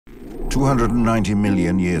290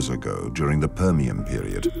 million years ago, during the Permian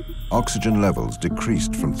period, oxygen levels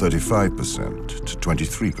decreased from 35% to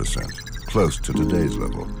 23%, close to today's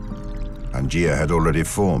level. Pangaea had already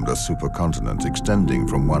formed a supercontinent extending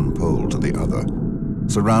from one pole to the other.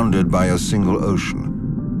 Surrounded by a single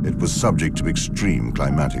ocean, it was subject to extreme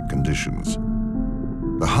climatic conditions.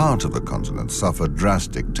 The heart of the continent suffered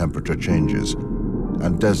drastic temperature changes,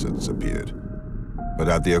 and deserts appeared. But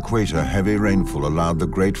at the equator, heavy rainfall allowed the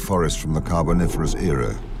great forests from the Carboniferous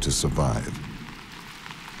era to survive.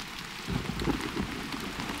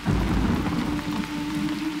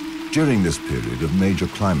 During this period of major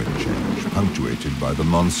climate change, punctuated by the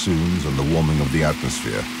monsoons and the warming of the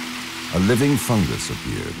atmosphere, a living fungus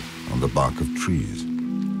appeared on the bark of trees.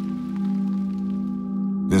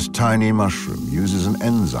 This tiny mushroom uses an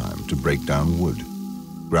enzyme to break down wood.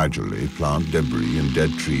 Gradually, plant debris and dead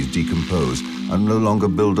trees decompose and no longer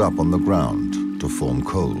build up on the ground to form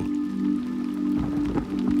coal.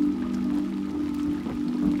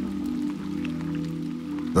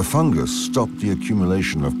 The fungus stopped the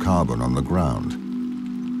accumulation of carbon on the ground,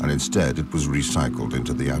 and instead it was recycled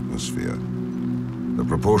into the atmosphere. The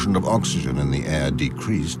proportion of oxygen in the air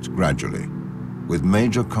decreased gradually, with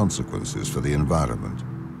major consequences for the environment.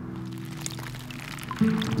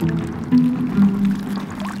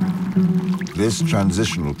 This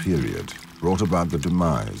transitional period brought about the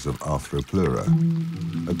demise of Arthropleura,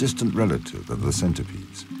 a distant relative of the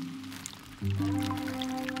centipedes.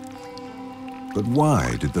 But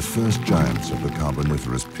why did the first giants of the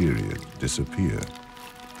Carboniferous period disappear?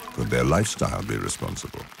 Could their lifestyle be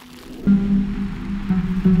responsible?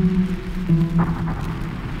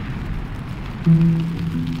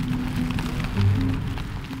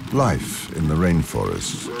 Life in the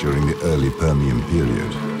rainforests during the early Permian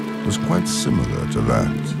period was quite similar to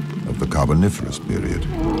that of the Carboniferous period.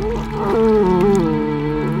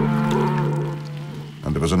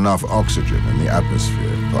 And there was enough oxygen in the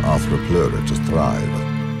atmosphere for Arthropleura to thrive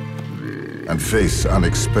and face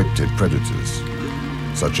unexpected predators,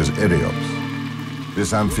 such as Eliops.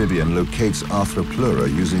 This amphibian locates Arthropleura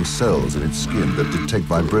using cells in its skin that detect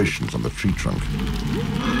vibrations on the tree trunk.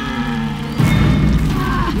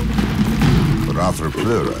 But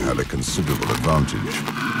Arthropleura had a considerable advantage.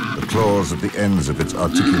 The claws at the ends of its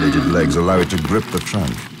articulated legs allow it to grip the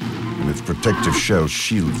trunk, and its protective shell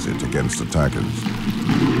shields it against attackers.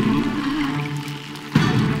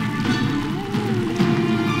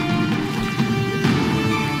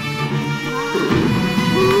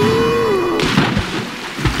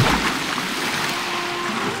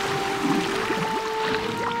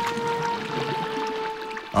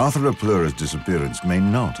 Arthropleura's disappearance may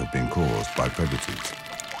not have been caused by predators,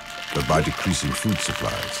 but by decreasing food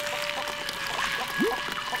supplies.